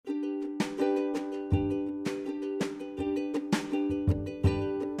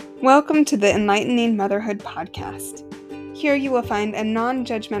Welcome to the Enlightening Motherhood podcast. Here you will find a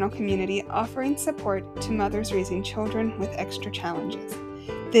non-judgmental community offering support to mothers raising children with extra challenges.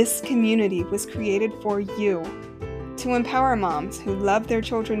 This community was created for you, to empower moms who love their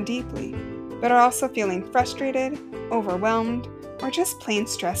children deeply, but are also feeling frustrated, overwhelmed, or just plain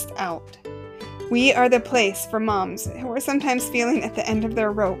stressed out. We are the place for moms who are sometimes feeling at the end of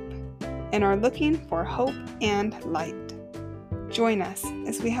their rope and are looking for hope and light. Join us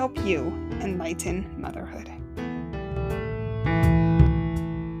as we help you enlighten motherhood.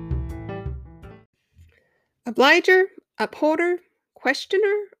 Obliger, upholder,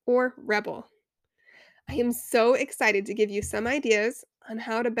 questioner, or rebel? I am so excited to give you some ideas on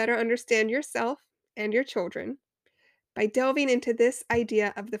how to better understand yourself and your children by delving into this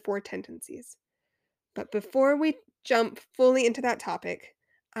idea of the four tendencies. But before we jump fully into that topic,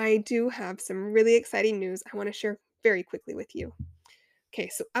 I do have some really exciting news I want to share very quickly with you. Okay,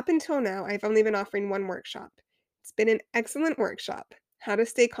 so up until now, I've only been offering one workshop. It's been an excellent workshop, how to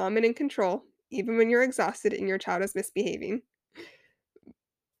stay calm and in control, even when you're exhausted and your child is misbehaving.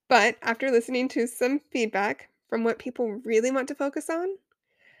 But after listening to some feedback from what people really want to focus on,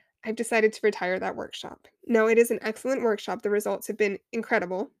 I've decided to retire that workshop. No, it is an excellent workshop. The results have been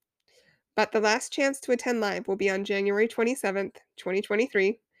incredible. But the last chance to attend live will be on January 27th,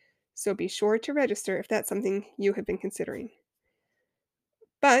 2023. So be sure to register if that's something you have been considering.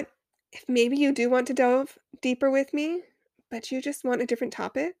 But if maybe you do want to delve deeper with me, but you just want a different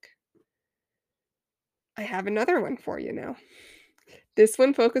topic, I have another one for you now. This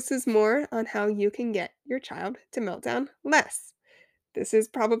one focuses more on how you can get your child to melt down less. This is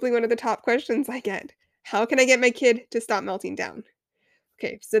probably one of the top questions I get. How can I get my kid to stop melting down?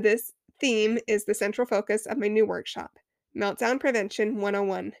 Okay, so this theme is the central focus of my new workshop, Meltdown Prevention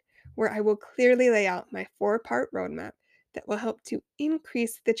 101, where I will clearly lay out my 4-part roadmap that will help to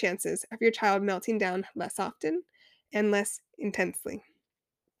increase the chances of your child melting down less often and less intensely.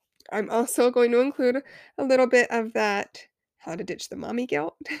 I'm also going to include a little bit of that how to ditch the mommy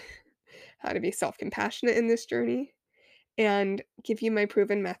guilt, how to be self compassionate in this journey, and give you my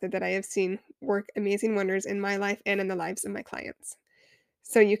proven method that I have seen work amazing wonders in my life and in the lives of my clients.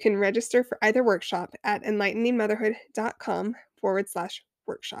 So you can register for either workshop at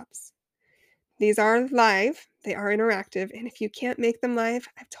enlighteningmotherhood.com/workshops. These are live, they are interactive, and if you can't make them live,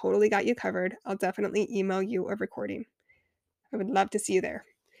 I've totally got you covered. I'll definitely email you a recording. I would love to see you there.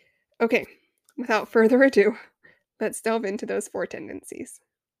 Okay, without further ado, let's delve into those 4 tendencies.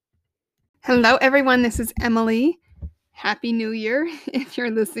 Hello, everyone. This is Emily. Happy New Year if you're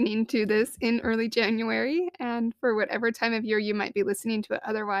listening to this in early January, and for whatever time of year you might be listening to it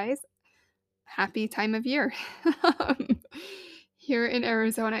otherwise, happy time of year. Here in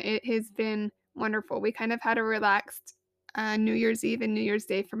Arizona, it has been wonderful. We kind of had a relaxed New Year's Eve and New Year's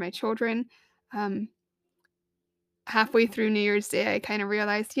Day for my children. Halfway through New Year's Day, I kind of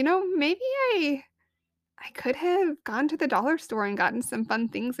realized, maybe I could have gone to the dollar store and gotten some fun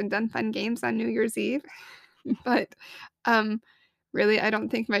things and done fun games on New Year's Eve. But really, I don't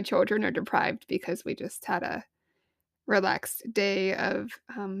think my children are deprived because we just had a relaxed day of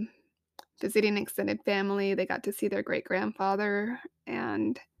visiting extended family. They got to see their great-grandfather,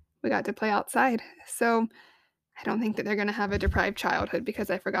 and we got to play outside. So I don't think that they're going to have a deprived childhood because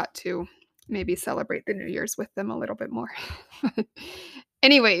I forgot to maybe celebrate the New Year's with them a little bit more.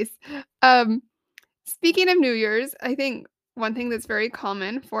 Anyways, speaking of New Year's, I think one thing that's very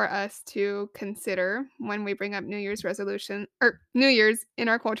common for us to consider when we bring up New Year's resolution or New Year's in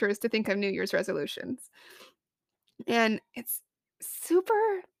our culture is to think of New Year's resolutions. And it's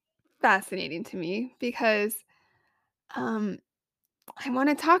super fascinating to me because um, I want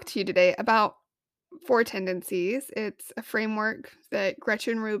to talk to you today about 4 tendencies. It's a framework that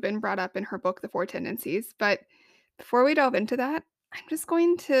Gretchen Rubin brought up in her book, The 4 Tendencies. But before we delve into that, I'm just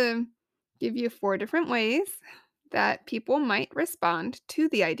going to give you 4 different ways that people might respond to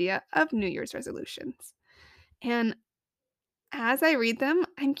the idea of New Year's resolutions. And as I read them,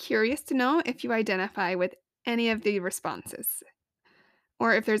 I'm curious to know if you identify with any of the responses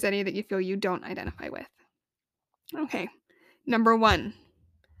or if there's any that you feel you don't identify with. Okay, number 1,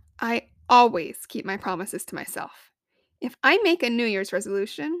 I always keep my promises to myself. If I make a New Year's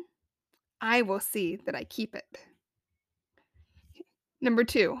resolution, I will see that I keep it. Number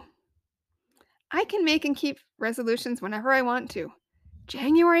 2, I can make and keep resolutions whenever I want to.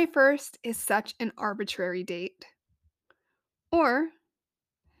 January 1st is such an arbitrary date. Or,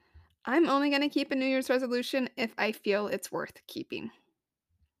 I'm only going to keep a New Year's resolution if I feel it's worth keeping.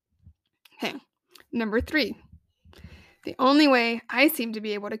 Okay, number 3, the only way I seem to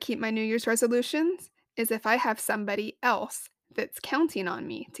be able to keep my New Year's resolutions is if I have somebody else that's counting on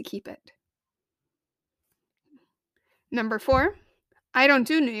me to keep it. Number 4, I don't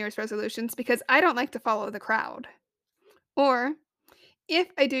do New Year's resolutions because I don't like to follow the crowd. Or if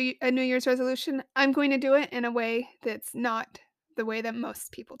I do a New Year's resolution, I'm going to do it in a way that's not the way that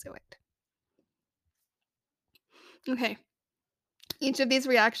most people do it. Okay, each of these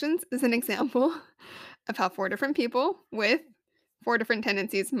reactions is an example of how 4 different people with 4 different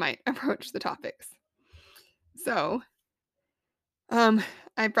tendencies might approach the topics. So, um,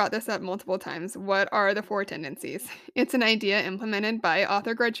 I brought this up multiple times. What are the 4 tendencies? It's an idea implemented by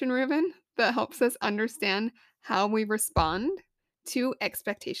author Gretchen Rubin that helps us understand how we respond to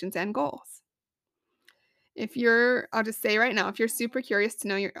expectations and goals. I'll just say right now, if you're super curious to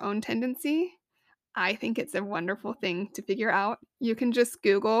know your own tendency, I think it's a wonderful thing to figure out. You can just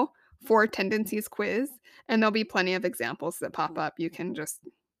Google 4 tendencies quiz, and there'll be plenty of examples that pop up. You can just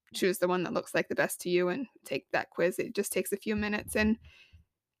choose the one that looks like the best to you and take that quiz. It just takes a few minutes, and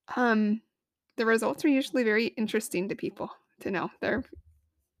um, the results are usually very interesting to people to know.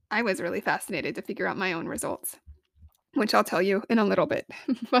 I was really fascinated to figure out my own results, which I'll tell you in a little bit.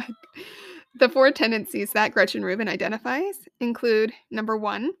 But the 4 tendencies that Gretchen Rubin identifies include number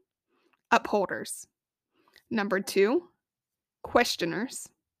 1, upholders, number 2, questioners,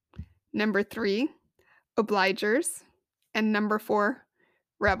 number 3, obligers, and number 4,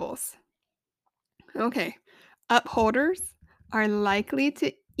 rebels. Okay, upholders are likely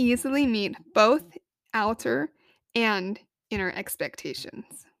to easily meet both outer and inner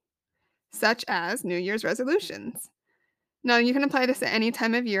expectations, such as New Year's resolutions. Now, you can apply this at any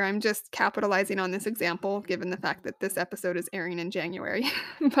time of year. I'm just capitalizing on this example given the fact that this episode is airing in January.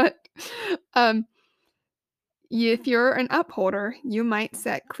 But um, if you're an upholder, you might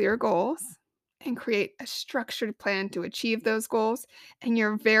set clear goals and create a structured plan to achieve those goals, and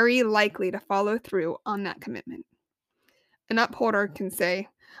you're very likely to follow through on that commitment. An upholder can say,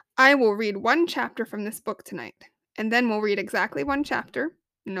 I will read 1 chapter from this book tonight, and then we'll read exactly 1 chapter,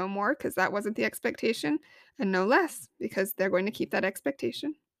 no more because that wasn't the expectation, and no less because they're going to keep that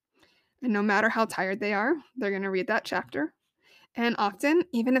expectation. And no matter how tired they are, they're going to read that chapter. And often,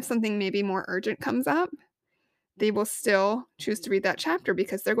 even if something maybe more urgent comes up, they will still choose to read that chapter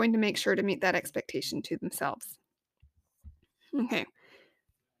because they're going to make sure to meet that expectation to themselves. Okay.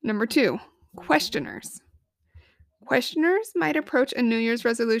 Number 2, questioners. Questioners might approach a New Year's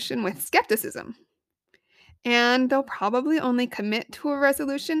resolution with skepticism, and they'll probably only commit to a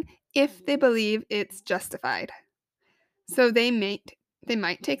resolution if they believe it's justified. So they might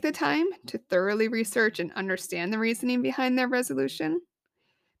take the time to thoroughly research and understand the reasoning behind their resolution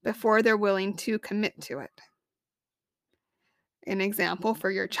before they're willing to commit to it. An example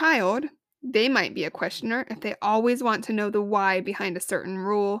for your child, they might be a questioner if they always want to know the why behind a certain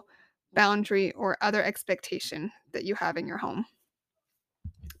rule, boundary, or other expectation that you have in your home.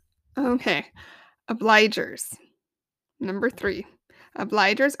 Okay, obligers. Number 3,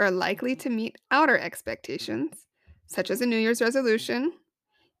 obligers are likely to meet outer expectations, such as a New Year's resolution,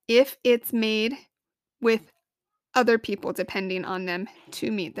 if it's made with other people depending on them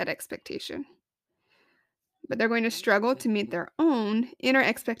to meet that expectation. But they're going to struggle to meet their own inner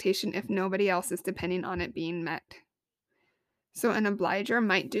expectation if nobody else is depending on it being met. So an obliger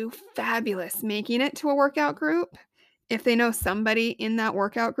might do fabulous making it to a workout group if they know somebody in that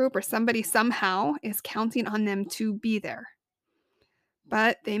workout group or somebody somehow is counting on them to be there.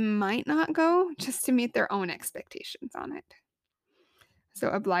 But they might not go just to meet their own expectations on it. So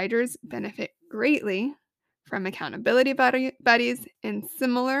obligers benefit greatly from accountability buddies and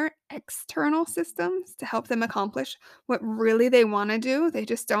similar external systems to help them accomplish what really they want to do. They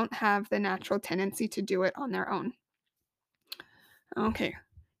just don't have the natural tendency to do it on their own. Okay,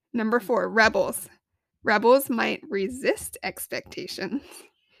 number 4, rebels. Rebels might resist expectations,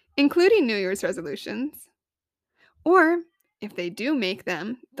 including New Year's resolutions. Or if they do make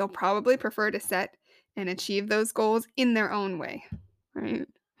them, they'll probably prefer to set and achieve those goals in their own way, right?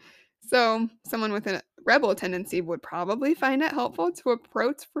 So, someone with a rebel tendency would probably find it helpful to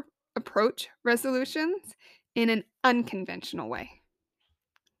approach resolutions in an unconventional way.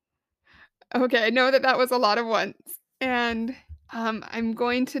 Okay, I know that that was a lot of ones, and I'm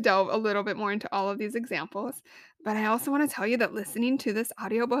going to delve a little bit more into all of these examples, but I also want to tell you that listening to this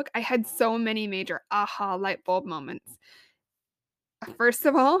audiobook, I had so many major aha light bulb moments. First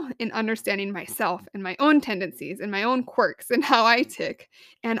of all, in understanding myself and my own tendencies and my own quirks and how I tick,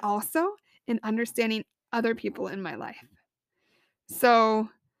 and also in understanding other people in my life. So,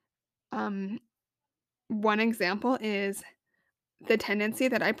 um, one example is the tendency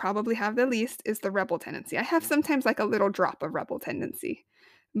that I probably have the least is the rebel tendency. I have sometimes like a little drop of rebel tendency,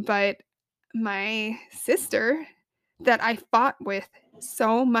 but my sister that I fought with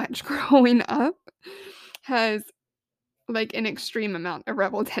so much growing up has, like, an extreme amount of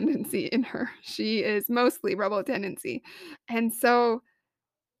rebel tendency in her. She is mostly rebel tendency. And so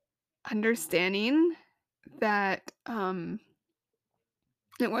understanding that,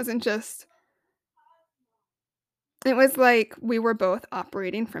 it wasn't just it was like we were both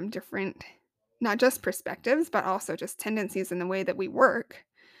operating from different not just perspectives, but also just tendencies in the way that we work.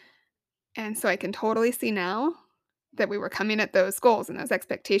 And so I can totally see now that we were coming at those goals and those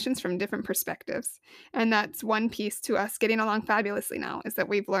expectations from different perspectives. And that's one piece to us getting along fabulously now is that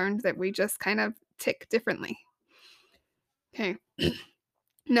we've learned that we just kind of tick differently. Okay.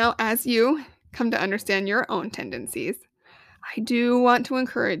 Now, as you come to understand your own tendencies, I do want to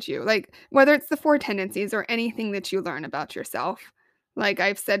encourage you, like, whether it's the 4 tendencies or anything that you learn about yourself. Like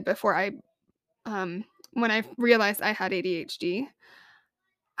I've said before, um, when I realized I had ADHD,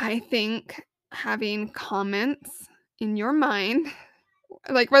 I think having comments in your mind,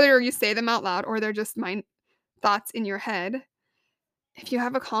 like whether you say them out loud or they're just mind thoughts in your head, if you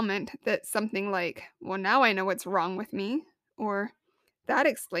have a comment that's something like, "Well, now I know what's wrong with me," or "That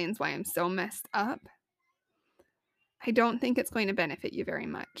explains why I'm so messed up," I don't think it's going to benefit you very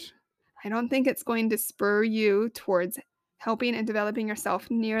much. I don't think it's going to spur you towards helping and developing yourself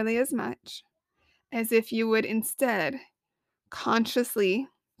nearly as much as if you would instead consciously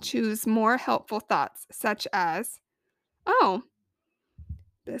choose more helpful thoughts, such as, "Oh,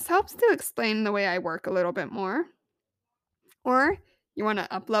 this helps to explain the way I work a little bit more." Or you want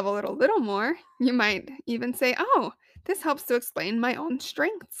to up level it a little more, you might even say, "Oh, this helps to explain my own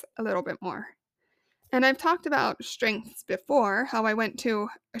strengths a little bit more." And I've talked about strengths before, how I went to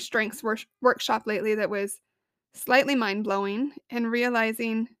a strengths workshop lately that was slightly mind blowing and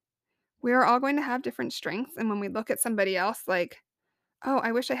realizing we are all going to have different strengths. And when we look at somebody else, like, oh,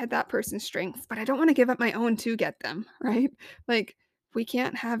 I wish I had that person's strengths, but I don't want to give up my own to get them, right? Like, we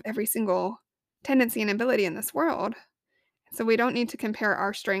can't have every single tendency and ability in this world. So we don't need to compare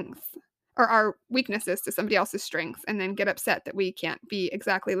our strengths or our weaknesses to somebody else's strengths and then get upset that we can't be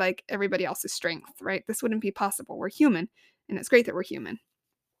exactly like everybody else's strengths, right? This wouldn't be possible. We're human, and it's great that we're human.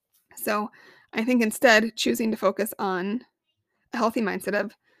 So I think instead, choosing to focus on a healthy mindset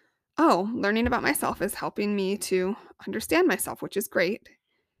of, oh, learning about myself is helping me to understand myself, which is great.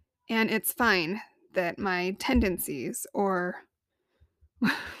 And it's fine that my tendencies or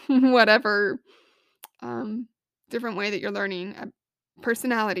whatever um, different way that you're learning a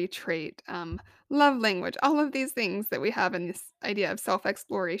personality trait, love language, all of these things that we have in this idea of self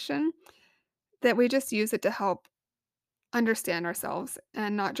exploration, that we just use it to help understand ourselves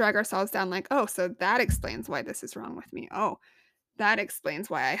and not drag ourselves down like, oh, so that explains why this is wrong with me. Oh, that explains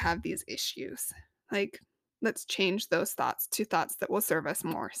why I have these issues. Like, let's change those thoughts to thoughts that will serve us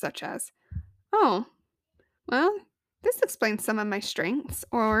more, such as, oh, well, this explains some of my strengths,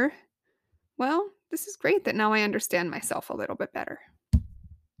 or, well, this is great that now I understand myself a little bit better.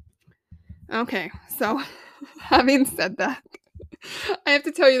 Okay, so having said that, I have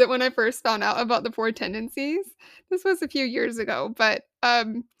to tell you that when I first found out about the 4 tendencies, this was a few years ago, but,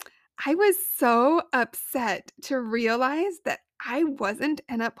 I was so upset to realize that I wasn't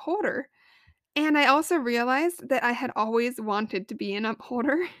an upholder, and I also realized that I had always wanted to be an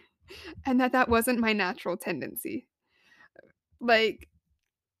upholder and that that wasn't my natural tendency. Like,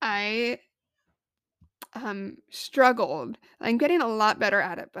 I struggled. I'm getting a lot better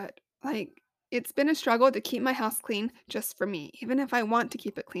at it, but, like, it's been a struggle to keep my house clean just for me. Even if I want to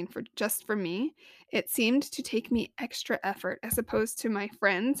keep it clean for just for me, it seemed to take me extra effort as opposed to my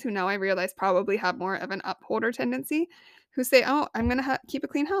friends who now I realize probably have more of an upholder tendency, who say, "Oh, I'm gonna keep a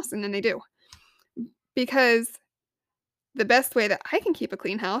clean house," and then they do. Because the best way that I can keep a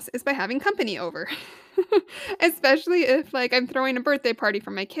clean house is by having company over. Especially if, like, I'm throwing a birthday party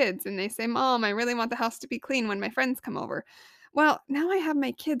for my kids and they say, "Mom, I really want the house to be clean when my friends come over." Well, now I have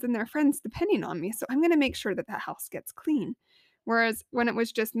my kids and their friends depending on me, so I'm gonna make sure that that house gets clean. Whereas when it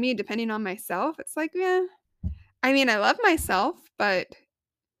was just me depending on myself, it's like, yeah. I mean, I love myself, but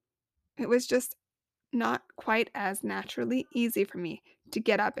it was just not quite as naturally easy for me to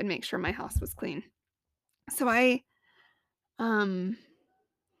get up and make sure my house was clean. So um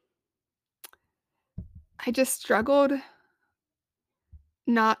I just struggled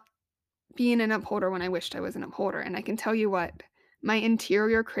not being an upholder when I wished I was an upholder, and I can tell you what, my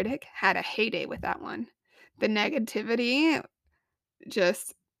interior critic had a heyday with that one. The negativity,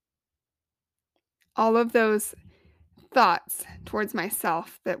 just all of those thoughts towards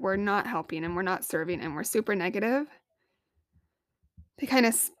myself that were not helping and were not serving and were super negative, they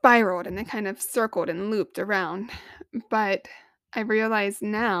kinda spiraled and they kind of circled and looped around. But I realize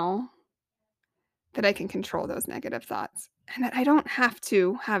now that I can control those negative thoughts and that I don't have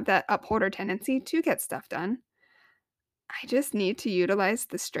to have that upholder tendency to get stuff done. I just need to utilize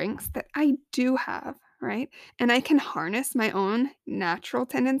the strengths that I do have, right? And I can harness my own natural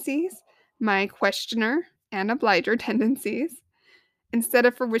tendencies, my questioner and obliger tendencies, instead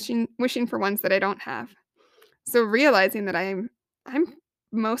of for wishing for ones that I don't have. So realizing that I'm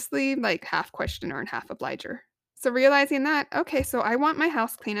mostly like half questioner and half obliger. So realizing that, okay, so I want my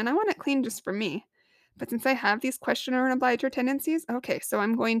house clean and I want it clean just for me. But since I have these questioner and obliger tendencies, okay, so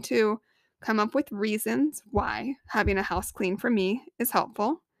I'm going to come up with reasons why having a house clean for me is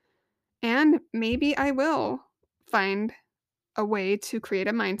helpful. And maybe I will find a way to create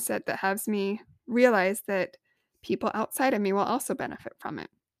a mindset that has me realize that people outside of me will also benefit from it.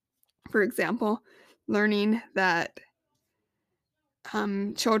 For example, learning that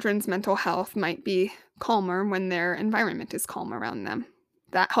children's mental health might be calmer when their environment is calm around them.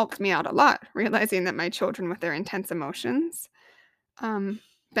 That helped me out a lot, realizing that my children with their intense emotions um,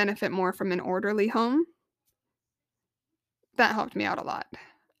 benefit more from an orderly home. That helped me out a lot.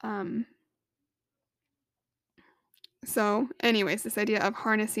 Um, anyways, this idea of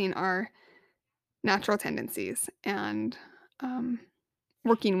harnessing our natural tendencies and um,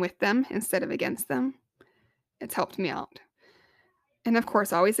 working with them instead of against them, it's helped me out. And of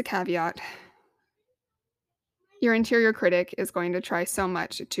course, always a caveat, your interior critic is going to try so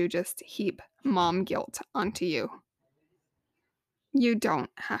much to just heap mom guilt onto you. You don't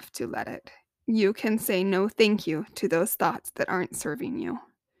have to let it. You can say no thank you to those thoughts that aren't serving you.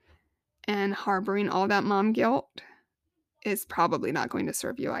 And harboring all that mom guilt is probably not going to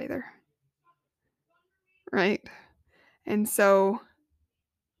serve you either. Right? And so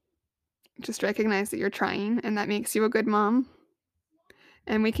just recognize that you're trying and that makes you a good mom.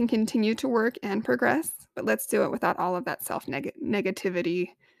 And we can continue to work and progress, but let's do it without all of that self negativity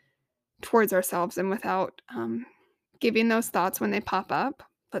towards ourselves and without giving those thoughts when they pop up.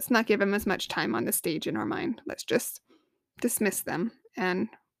 Let's not give them as much time on the stage in our mind. Let's just dismiss them and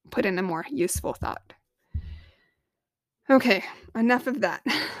put in a more useful thought. Okay, enough of that.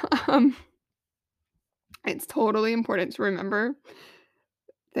 um, it's totally important to remember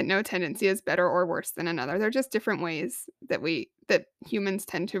that no tendency is better or worse than another. They're just different ways that humans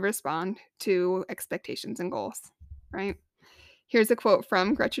tend to respond to expectations and goals, right? Here's a quote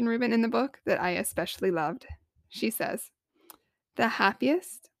from Gretchen Rubin in the book that I especially loved. She says, "The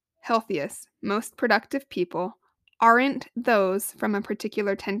happiest, healthiest, most productive people aren't those from a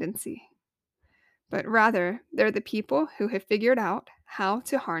particular tendency, but rather they're the people who have figured out how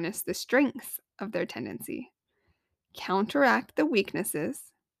to harness the strengths of their tendency, counteract the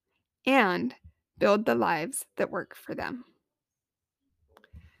weaknesses, and build the lives that work for them."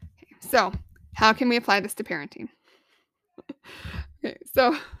 So, how can we apply this to parenting? Okay,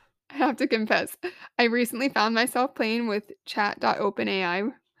 so I have to confess, I recently found myself playing with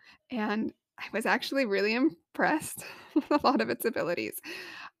chat.openai, and I was actually really impressed with a lot of its abilities.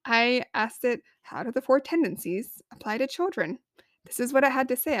 I asked it, "How do the four tendencies apply to children?" This is what it had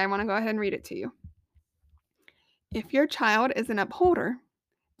to say. I want to go ahead and read it to you. If your child is an upholder,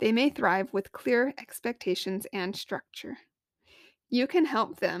 they may thrive with clear expectations and structure. You can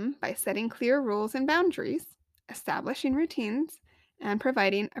help them by setting clear rules and boundaries, establishing routines, and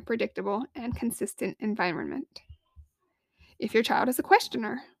providing a predictable and consistent environment. If your child is a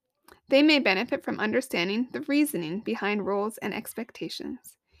questioner, they may benefit from understanding the reasoning behind rules and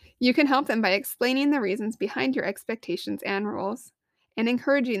expectations. You can help them by explaining the reasons behind your expectations and rules and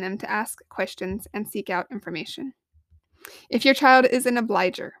encouraging them to ask questions and seek out information. If your child is an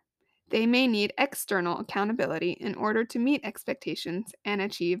obliger, they may need external accountability in order to meet expectations and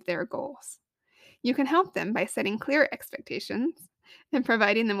achieve their goals. You can help them by setting clear expectations and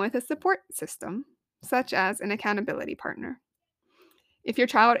providing them with a support system, such as an accountability partner. If your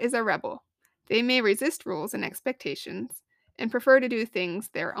child is a rebel, they may resist rules and expectations and prefer to do things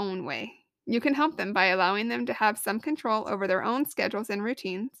their own way. You can help them by allowing them to have some control over their own schedules and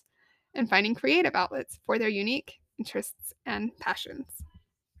routines and finding creative outlets for their unique interests and passions.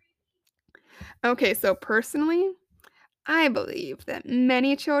 Okay, so personally, I believe that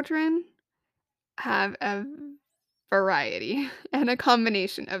many children have a variety and a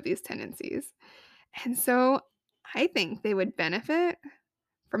combination of these tendencies. And so I think they would benefit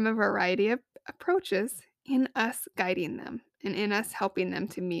from a variety of approaches in us guiding them and in us helping them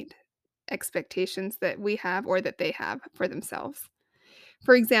to meet expectations that we have or that they have for themselves.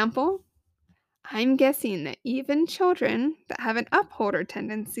 For example, I'm guessing that even children that have an upholder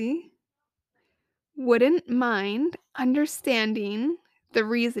tendency wouldn't mind understanding the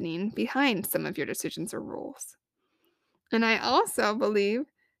reasoning behind some of your decisions or rules. And I also believe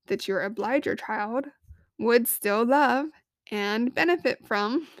that your obliger child would still love and benefit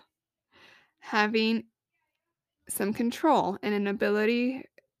from having some control and an ability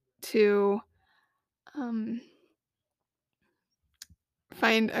to um,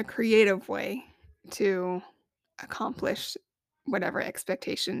 find a creative way to accomplish whatever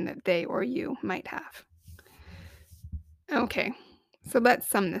expectation that they or you might have. Okay, so let's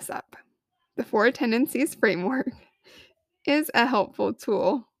sum this up. The Four Tendencies framework is a helpful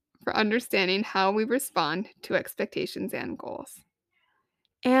tool for understanding how we respond to expectations and goals.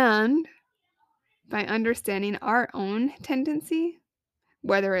 And by understanding our own tendency,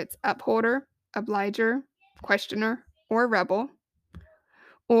 whether it's upholder, obliger, questioner, or rebel,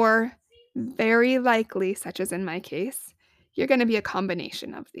 or very likely, such as in my case, you're going to be a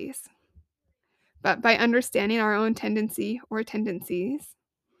combination of these. But by understanding our own tendency or tendencies,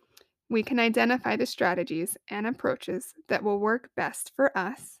 we can identify the strategies and approaches that will work best for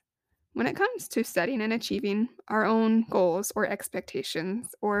us when it comes to setting and achieving our own goals or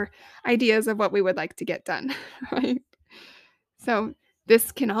expectations or ideas of what we would like to get done, right? So,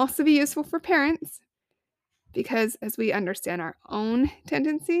 this can also be useful for parents because as we understand our own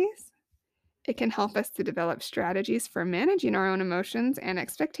tendencies, it can help us to develop strategies for managing our own emotions and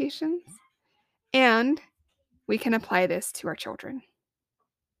expectations, and we can apply this to our children.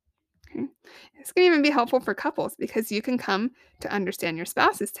 Okay? This can even be helpful for couples because you can come to understand your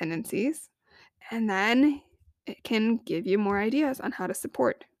spouse's tendencies, and then it can give you more ideas on how to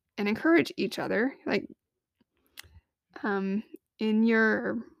support and encourage each other, like um, in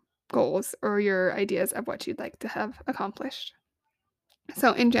your goals or your ideas of what you'd like to have accomplished.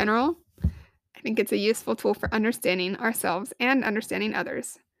 So, in general, I think it's a useful tool for understanding ourselves and understanding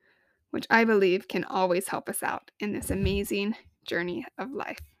others, which I believe can always help us out in this amazing journey of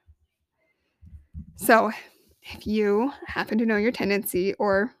life. So, if you happen to know your tendency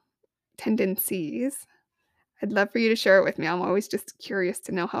or tendencies, I'd love for you to share it with me. I'm always just curious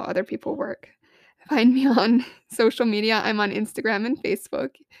to know how other people work. Find me on social media. I'm on Instagram and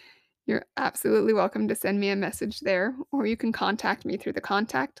Facebook. You're absolutely welcome to send me a message there, or you can contact me through the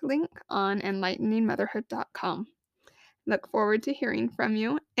contact link on enlighteningmotherhood.com. Look forward to hearing from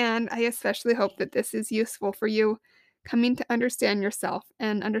you, and I especially hope that this is useful for you coming to understand yourself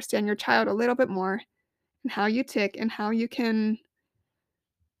and understand your child a little bit more and how you tick and how you can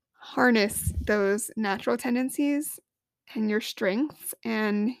harness those natural tendencies and your strengths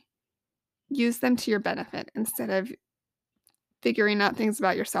and use them to your benefit instead of figuring out things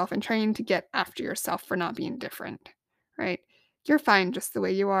about yourself and trying to get after yourself for not being different, right? You're fine just the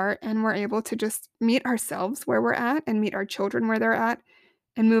way you are, and we're able to just meet ourselves where we're at and meet our children where they're at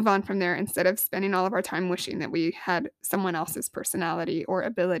and move on from there instead of spending all of our time wishing that we had someone else's personality or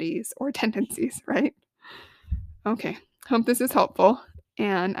abilities or tendencies, right? Okay. Hope this is helpful,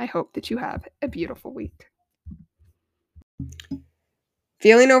 and I hope that you have a beautiful week.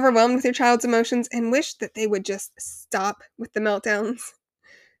 Feeling overwhelmed with your child's emotions and wish that they would just stop with the meltdowns?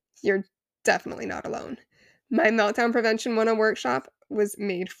 You're definitely not alone. My Meltdown Prevention 101 workshop was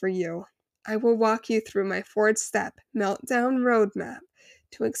made for you. I will walk you through my 4-step meltdown roadmap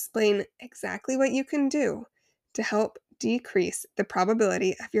to explain exactly what you can do to help decrease the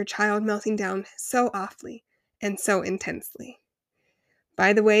probability of your child melting down so awfully and so intensely.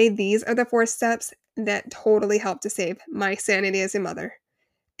 By the way, these are the 4 steps that totally help to save my sanity as a mother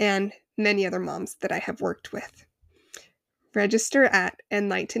and many other moms that I have worked with. Register at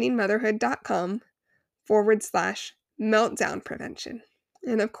enlighteningmotherhood.com/meltdown prevention.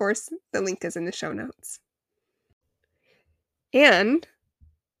 And of course, the link is in the show notes. And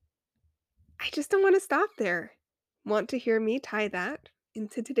I just don't want to stop there. Want to hear me tie that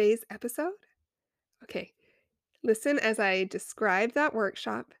into today's episode? Okay, listen as I describe that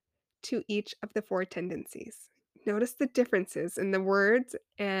workshop to each of the 4 tendencies. Notice the differences in the words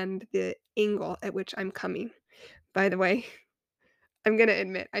and the angle at which I'm coming. By the way, I'm going to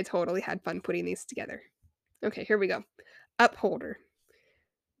admit I totally had fun putting these together. Okay, here we go. Upholder.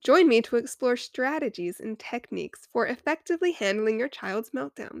 Join me to explore strategies and techniques for effectively handling your child's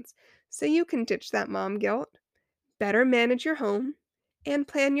meltdowns so you can ditch that mom guilt, better manage your home, and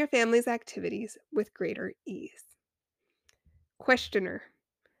plan your family's activities with greater ease. Questioner.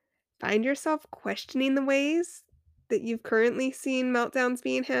 Find yourself questioning the ways that you've currently seen meltdowns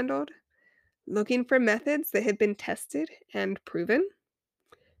being handled, looking for methods that have been tested and proven.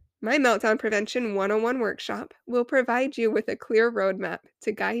 My Meltdown Prevention 101 workshop will provide you with a clear roadmap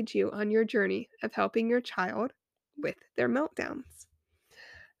to guide you on your journey of helping your child with their meltdowns.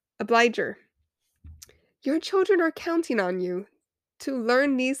 Obliger. Your children are counting on you to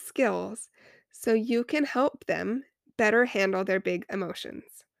learn these skills so you can help them better handle their big emotions.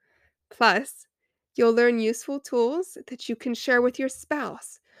 Plus, you'll learn useful tools that you can share with your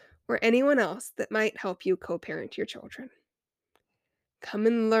spouse or anyone else that might help you co parent your children. Come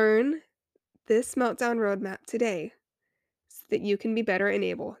and learn this meltdown roadmap today so that you can be better and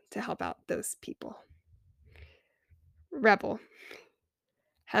able to help out those people. Rebel.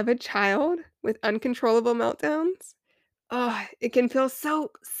 Have a child with uncontrollable meltdowns? Oh, it can feel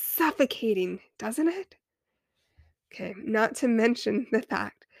so suffocating, doesn't it? Okay, not to mention the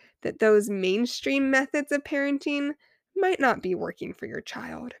fact that those mainstream methods of parenting might not be working for your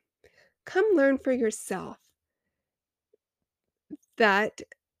child. Come learn for yourself that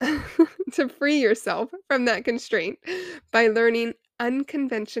to free yourself from that constraint by learning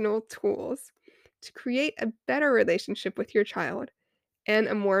unconventional tools to create a better relationship with your child and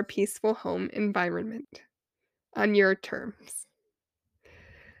a more peaceful home environment on your terms.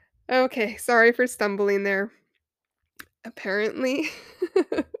 Okay, sorry for stumbling there. Apparently,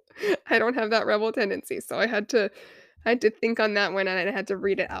 I don't have that rebel tendency, so I had to think on that one, and I had to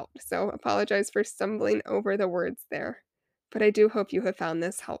read it out. So, apologize for stumbling over the words there. But I do hope you have found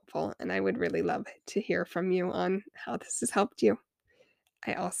this helpful, and I would really love to hear from you on how this has helped you.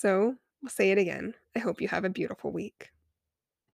 I also will say it again. I hope you have a beautiful week.